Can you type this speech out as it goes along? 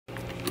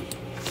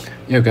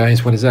Yo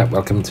guys, what is up?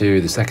 Welcome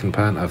to the second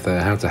part of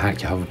the how to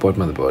hack your hoverboard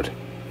motherboard.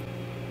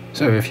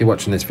 So if you're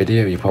watching this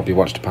video, you probably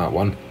watched part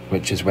 1,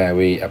 which is where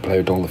we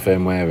upload all the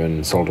firmware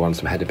and solder on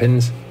some header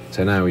pins.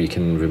 So now you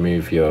can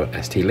remove your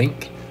ST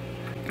link.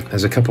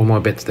 There's a couple more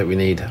bits that we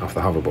need off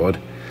the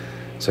hoverboard.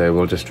 So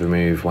we'll just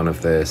remove one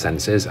of the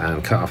sensors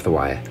and cut off the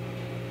wire.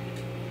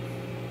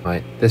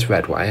 Right, this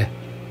red wire,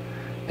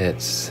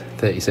 it's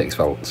 36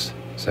 volts.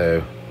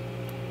 So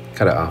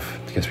cut it off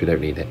because we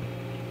don't need it.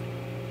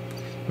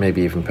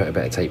 Maybe even put a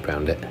bit of tape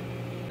around it.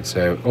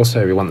 So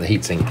also we want the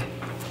heatsink.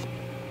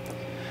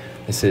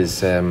 This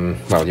is,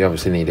 well, you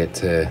obviously need it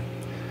to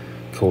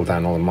cool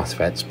down all the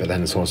MOSFETs, but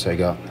then it's also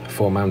got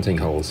 4 mounting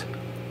holes,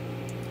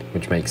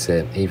 which makes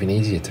it even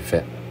easier to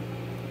fit.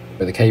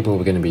 But the cable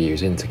we're going to be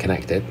using to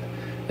connect it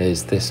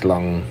is this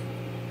long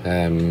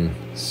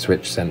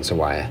switch sensor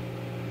wire.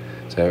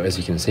 So as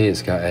you can see,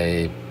 it's got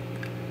a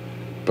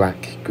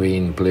black,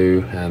 green,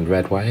 blue and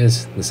red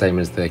wires, the same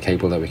as the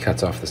cable that we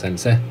cut off the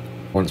sensor.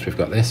 Once we've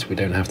got this, we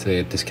don't have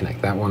to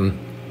disconnect that one,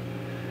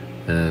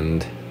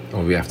 and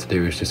all we have to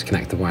do is just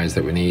connect the wires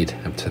that we need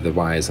up to the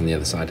wires on the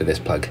other side of this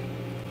plug.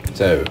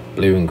 So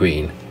blue and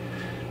green,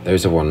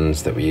 those are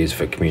ones that we use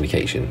for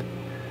communication.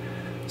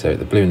 So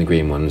the blue and the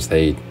green ones,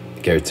 they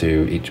go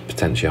to each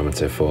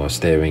potentiometer for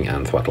steering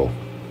and throttle.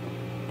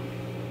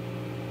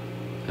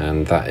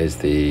 And that is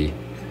the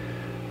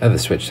other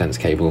switch sense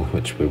cable,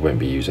 which we won't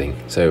be using.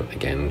 So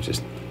again,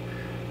 just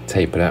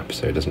tape it up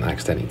so it doesn't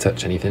accidentally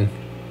touch anything.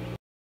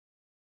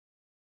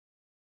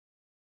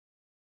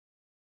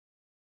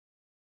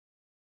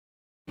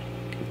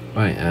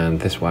 Right, and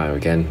this wire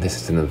again,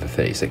 this is another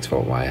 36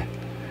 volt wire,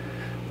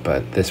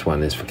 but this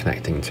one is for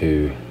connecting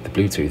to the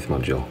Bluetooth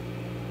module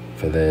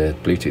for the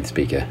Bluetooth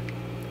speaker.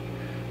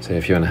 So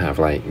if you want to have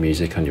like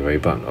music on your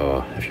robot,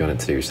 or if you want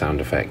it to do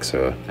sound effects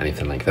or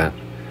anything like that,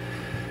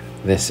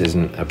 this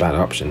isn't a bad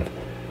option.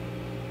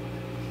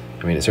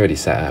 I mean, it's already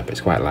set up,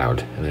 it's quite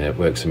loud, and it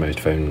works on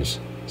most phones,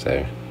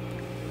 so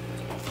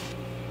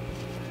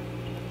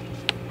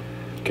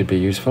could be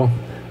useful.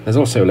 There's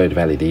also a load of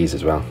LEDs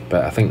as well,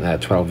 but I think they're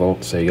 12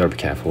 volts, so you gotta be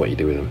careful what you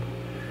do with them.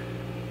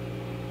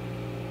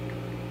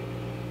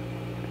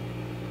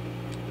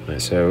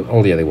 Right, so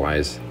all the other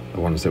wires, the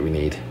ones that we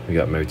need, we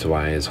got motor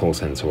wires, hall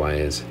sensor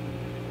wires,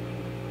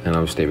 and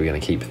obviously we're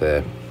going to keep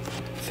the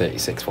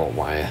 36 volt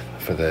wire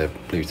for the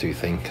Bluetooth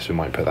thing, because we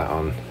might put that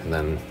on, and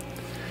then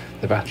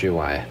the battery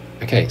wire.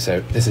 Okay,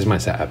 so this is my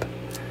setup.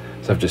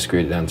 So I've just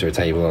screwed it down to a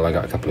table. I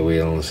got a couple of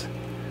wheels,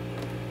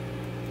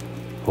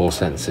 hall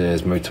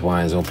sensors, motor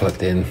wires all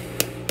plugged in.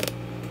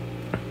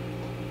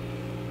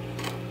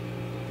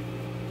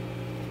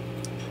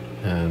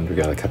 And we've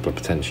got a couple of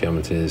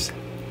potentiometers.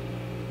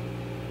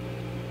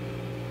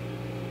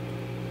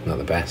 Not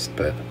the best,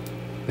 but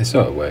they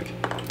sort of work.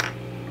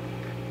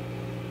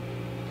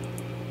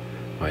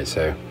 Right,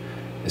 so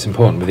it's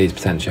important with these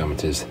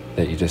potentiometers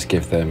that you just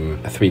give them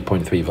a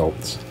 3.3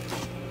 volts.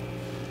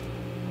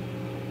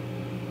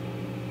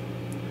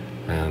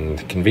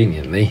 And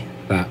conveniently,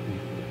 that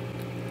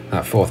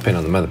fourth pin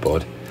on the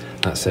motherboard,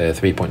 that's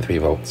 3.3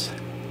 volts,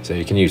 so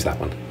you can use that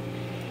one.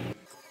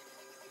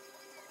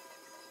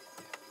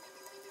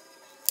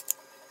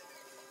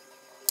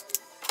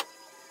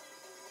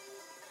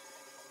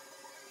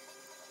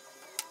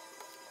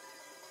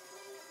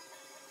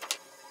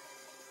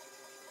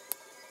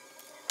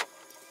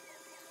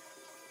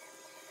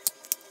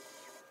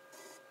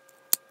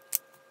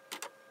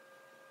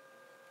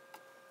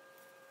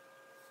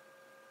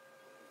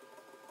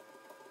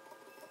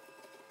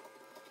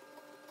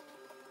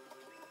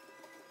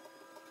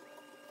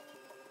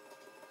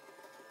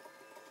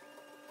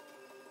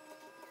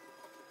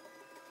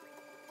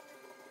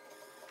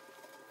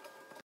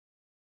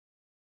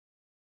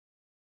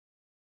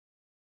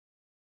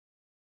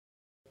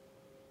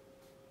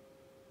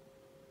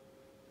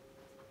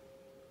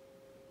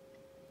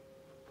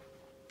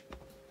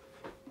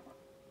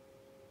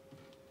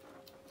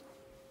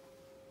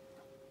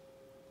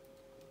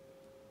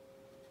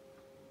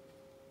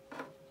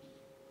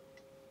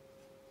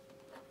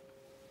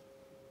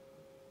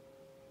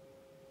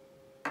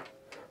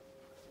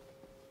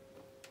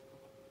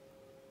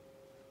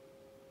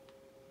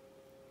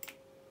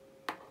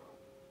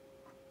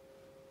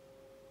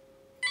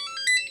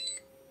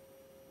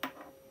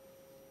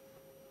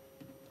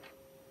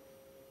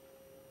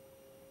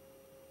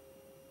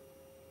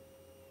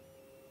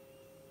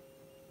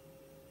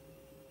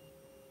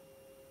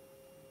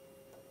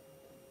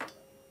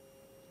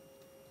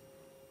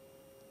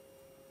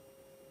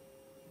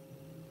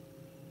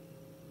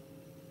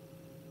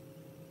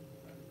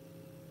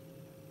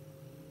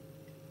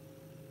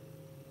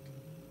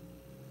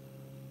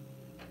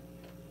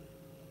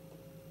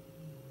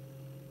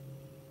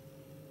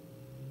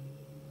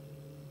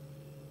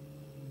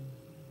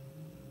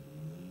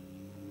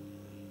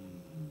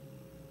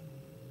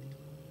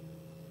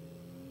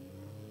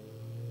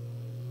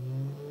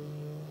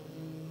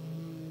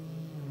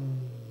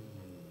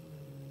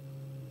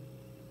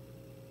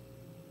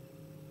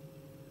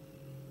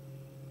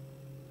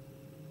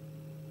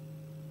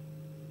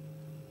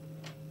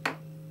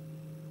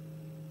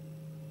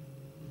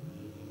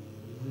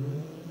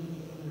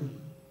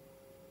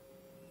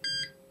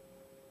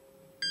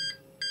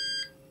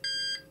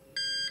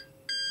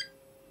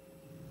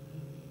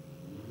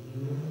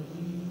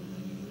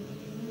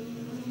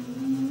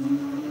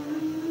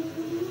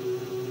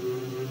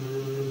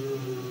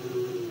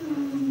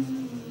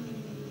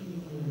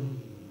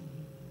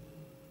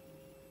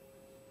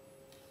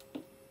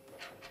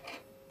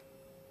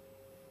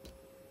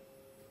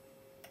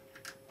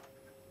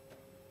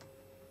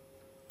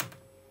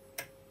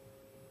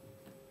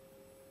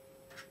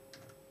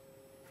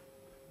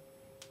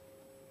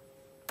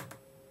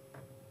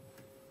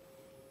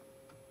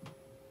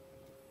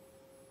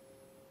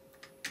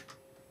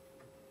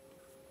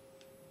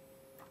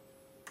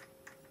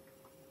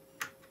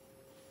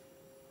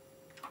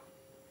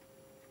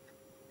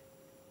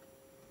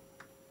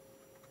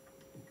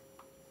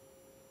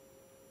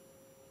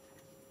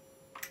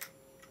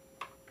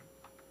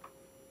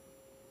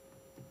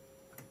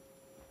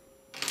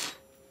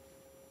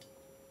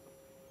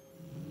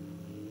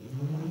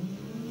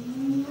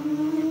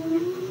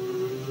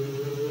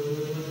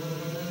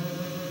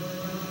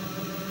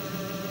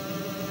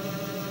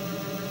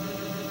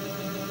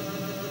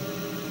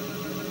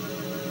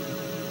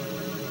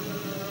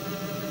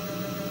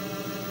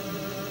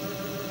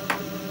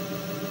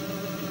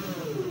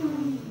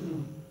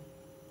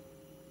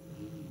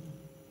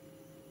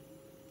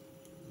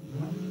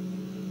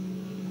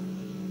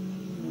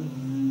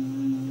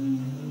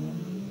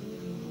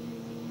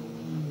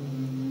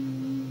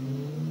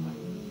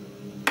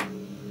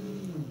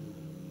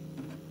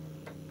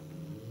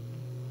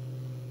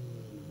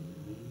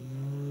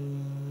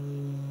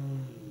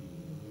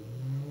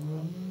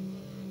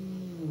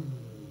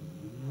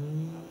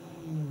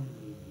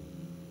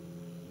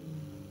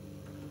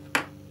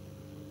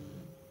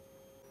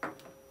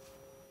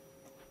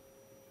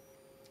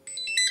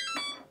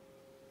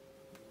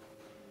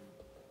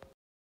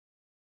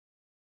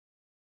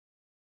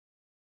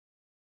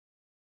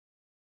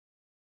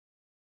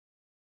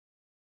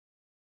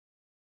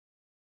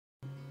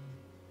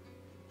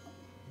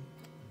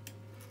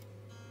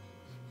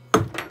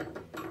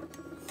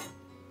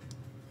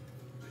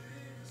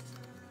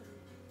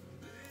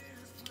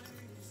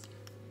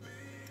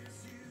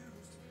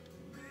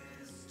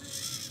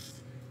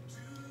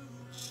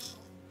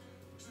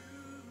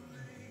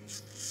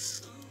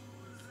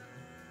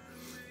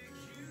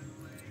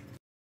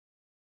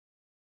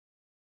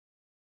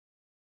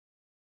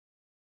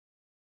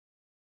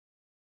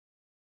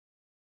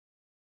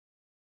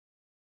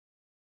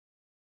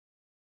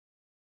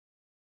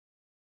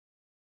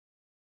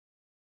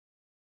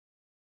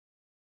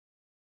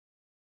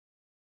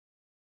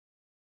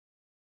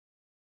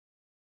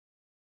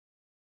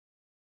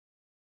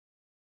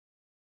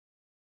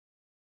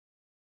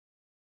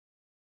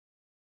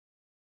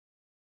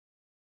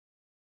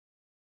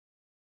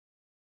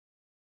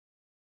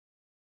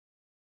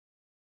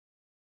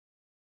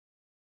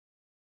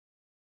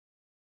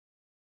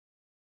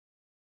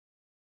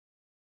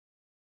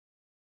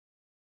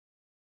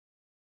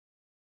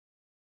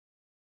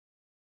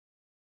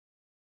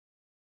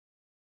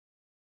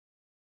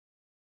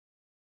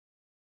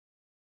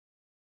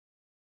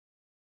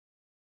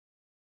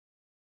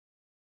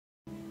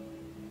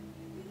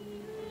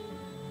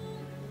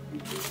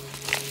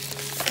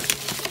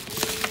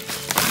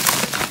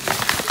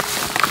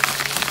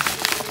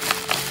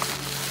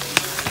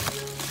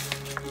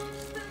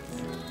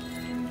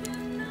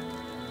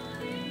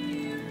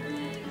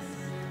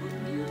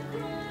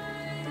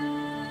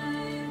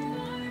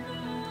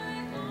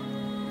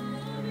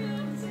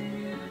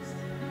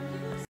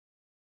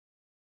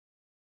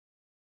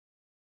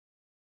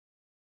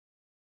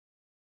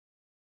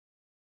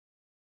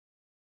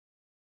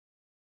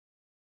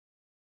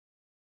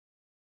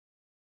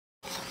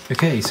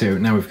 Okay, so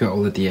now we've got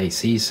all the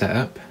DACs set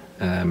up,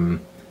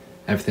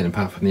 everything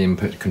apart from the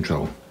input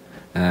control.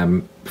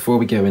 Before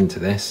we go into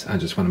this, I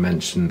just want to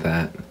mention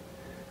that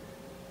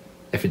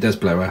if it does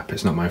blow up,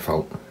 it's not my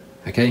fault.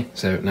 Okay,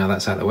 so now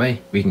that's out of the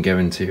way, we can go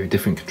into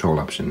different control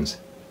options.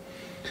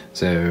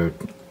 So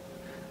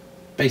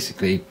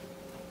basically,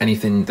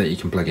 anything that you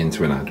can plug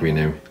into an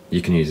Arduino,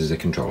 you can use as a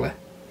controller.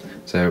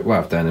 So what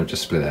I've done, I've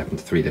just split it up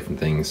into 3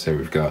 different things. So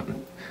we've got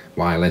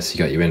wireless, you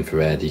got your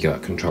infrared, you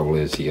got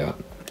controllers, you got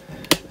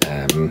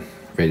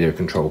radio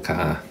control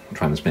car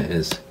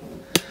transmitters.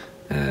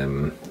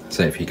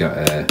 So if you got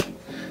a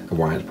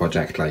wired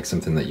project, like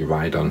something that you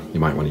ride on, you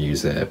might want to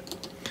use a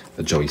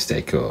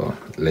joystick or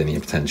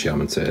linear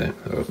potentiometer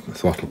or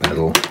throttle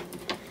pedal,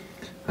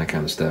 that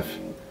kind of stuff.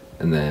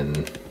 And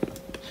then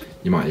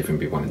you might even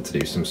be wanting to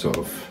do some sort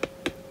of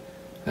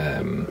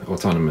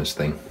autonomous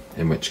thing,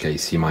 in which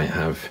case you might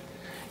have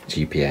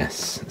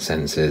GPS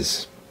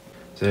sensors.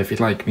 So if you'd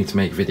like me to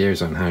make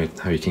videos on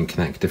how you can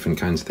connect different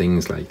kinds of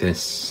things like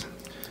this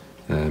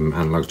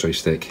analog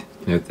joystick,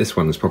 you know, this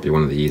one is probably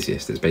one of the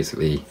easiest. It's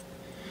basically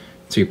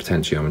 2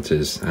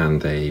 potentiometers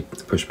and a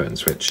push button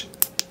switch.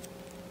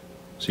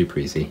 Super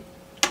easy.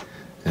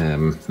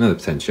 Another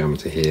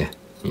potentiometer here,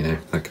 you know,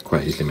 that could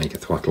quite easily make a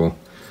throttle,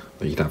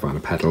 or you could have it on a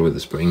pedal with a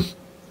spring.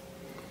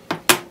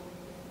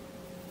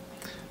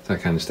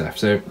 That kind of stuff.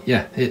 So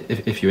yeah,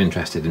 if you're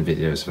interested in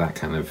videos of that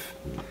kind of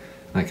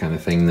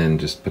thing, then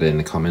just put it in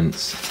the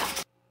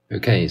comments.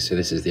 Okay, so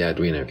this is the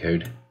Arduino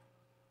code.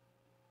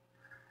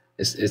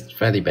 It's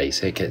fairly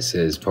basic.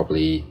 It's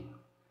probably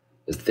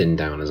as thinned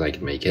down as I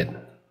could make it.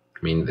 I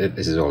mean,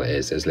 this is all it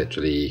is. There's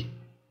literally,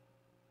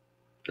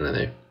 I don't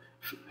know,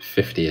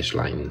 50-ish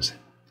lines.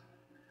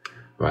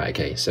 Right,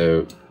 okay,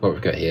 so what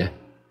we've got here,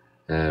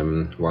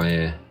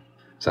 wire,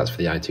 so that's for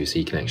the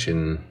I2C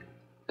connection,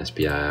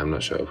 SPI, I'm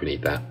not sure if we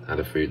need that,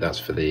 Adafruit, that's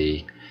for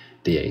the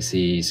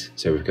DACs,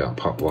 so we've got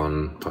pot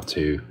 1, pot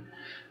 2,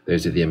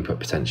 those are the input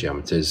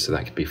potentiometers, so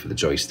that could be for the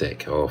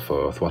joystick or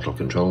for throttle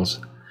controls.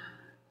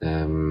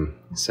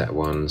 Set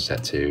 1,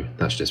 set 2,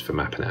 that's just for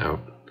mapping it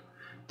out,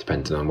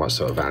 depending on what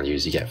sort of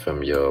values you get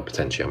from your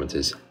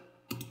potentiometers.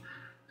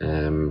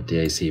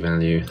 DAC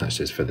value, that's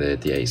just for the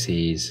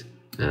DACs,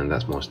 and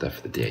that's more stuff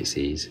for the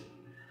DACs.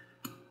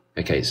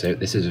 Okay, so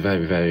this is a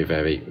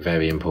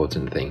very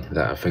important thing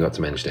that I forgot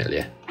to mention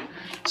earlier.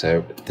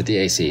 So the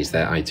DACs,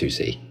 they're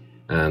I2C,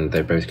 and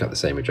they've both got the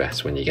same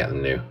address when you get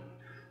them new.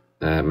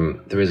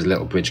 There is a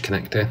little bridge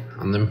connector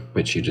on them,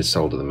 which you just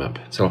solder them up,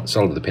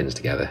 solder the pins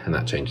together, and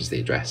that changes the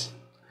address.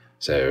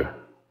 So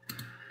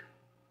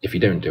if you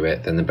don't do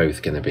it, then they're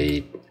both going to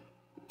be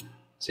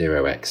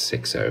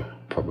 0x60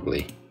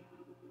 probably.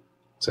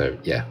 So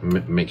yeah,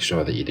 make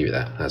sure that you do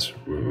that. That's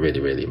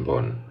really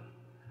important.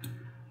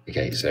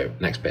 Okay, so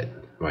next bit.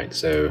 Right,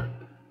 so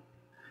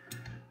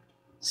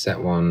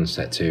set 1,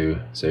 set 2.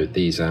 So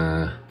these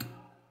are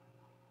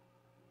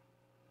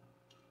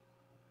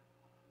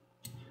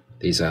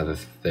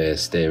the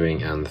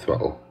steering and the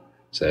throttle.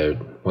 So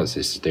what this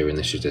is doing,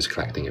 this is just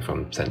collecting it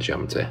from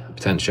potentiometer. A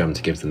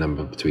potentiometer gives the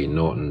number between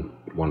 0 and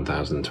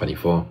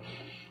 1024,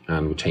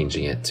 and we're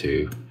changing it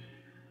to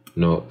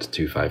 0 to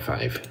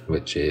 255,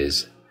 which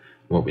is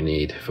what we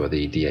need for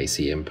the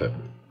DAC input.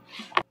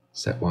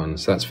 Set 1,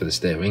 so that's for the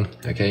steering.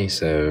 Okay,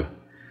 so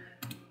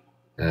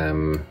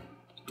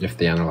if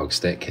the analog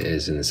stick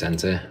is in the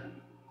center,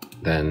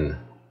 then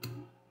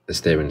the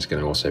steering is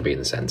going to also be in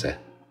the center.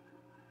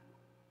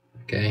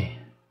 Okay.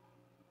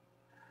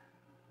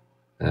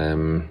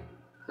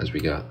 As we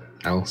got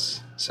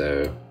else,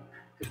 so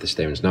if the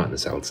steering's not in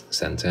the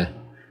center,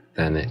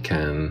 then it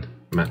can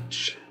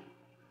match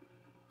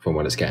from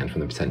what it's getting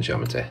from the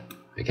potentiometer.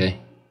 Okay.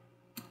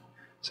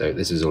 So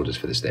this is all just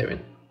for the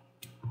steering.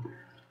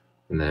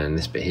 And then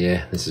this bit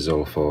here, this is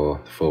all for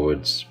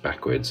forwards,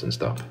 backwards and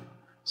stop.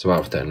 So what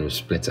I've done was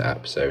split it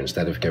up. So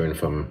instead of going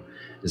from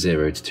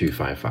 0 to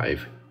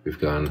 255, we've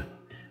gone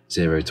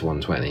 0 to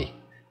 120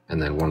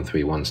 and then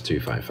 131 to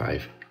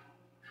 255.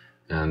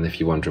 And if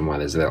you're wondering why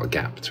there's a little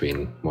gap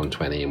between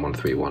 120 and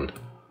 131,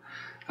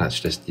 that's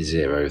just the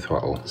 0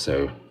 throttle.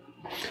 So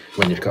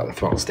when you've got the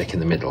throttle stick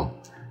in the middle,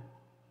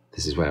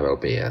 this is where it'll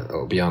be.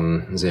 It'll be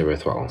on 0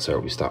 throttle, so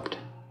it'll be stopped.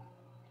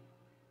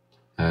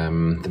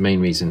 The main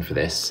reason for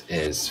this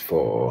is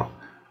for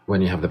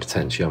when you have the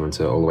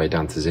potentiometer all the way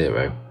down to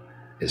 0,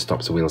 it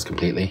stops the wheels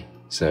completely.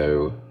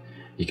 So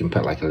you can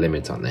put like a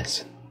limit on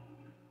this.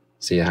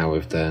 See how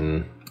we've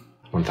done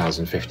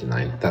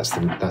 1059. That's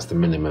the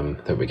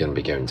minimum that we're going to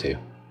be going to.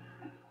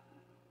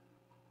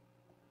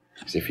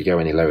 So if you go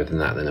any lower than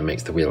that, then it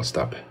makes the wheel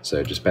stop.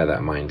 So just bear that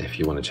in mind if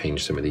you want to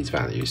change some of these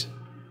values.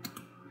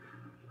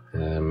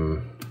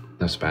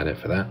 That's about it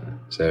for that.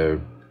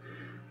 So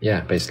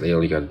yeah, basically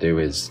all you got to do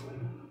is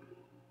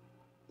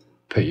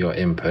put your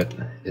input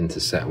into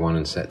set 1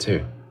 and set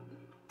 2.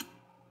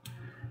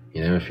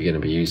 You know, if you're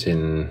going to be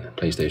using a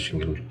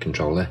PlayStation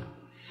controller,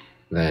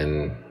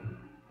 then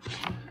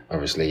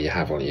obviously you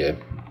have all your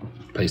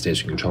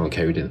PlayStation controller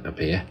code up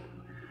here,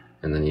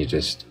 and then you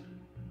just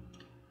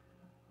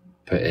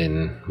put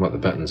in what the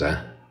buttons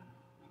are.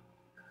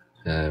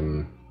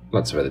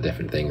 lots of other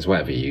different things,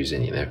 whatever you're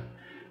using, you know.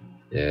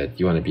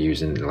 You want to be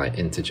using like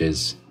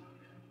integers,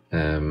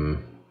 but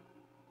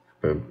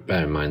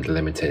bear in mind the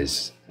limit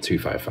is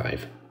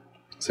 255.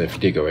 So if you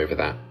do go over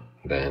that,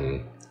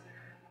 then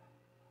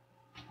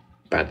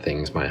bad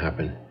things might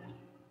happen.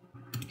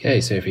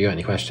 Okay, so if you got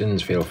any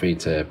questions, feel free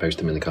to post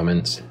them in the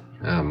comments.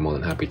 I'm more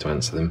than happy to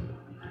answer them.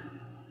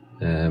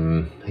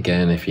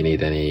 Again, if you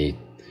need any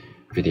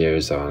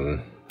videos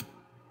on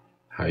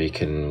how you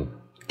can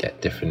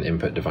get different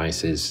input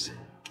devices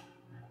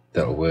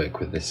that'll work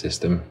with this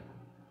system,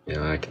 you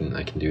know, I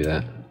can do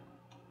that.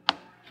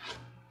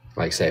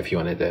 Like say if you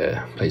wanted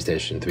a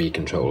PlayStation 3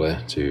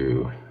 controller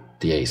to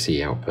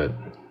DAC output,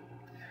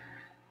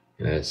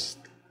 you know,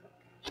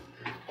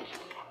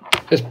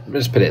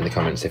 just put it in the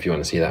comments if you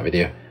want to see that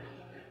video.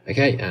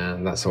 Okay,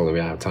 and that's all that we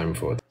have time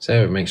for.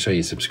 So make sure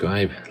you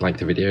subscribe, like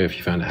the video if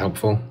you found it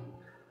helpful,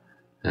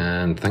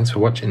 and thanks for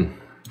watching.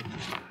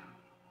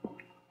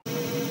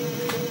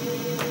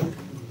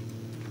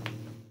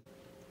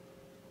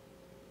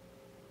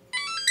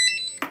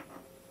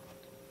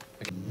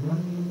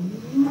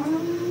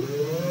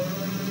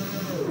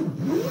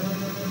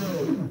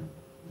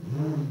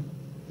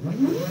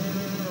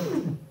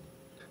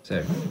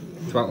 So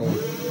throttle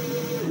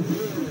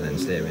and then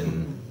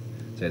steering.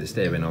 So the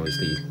steering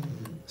obviously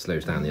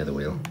slows down the other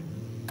wheel.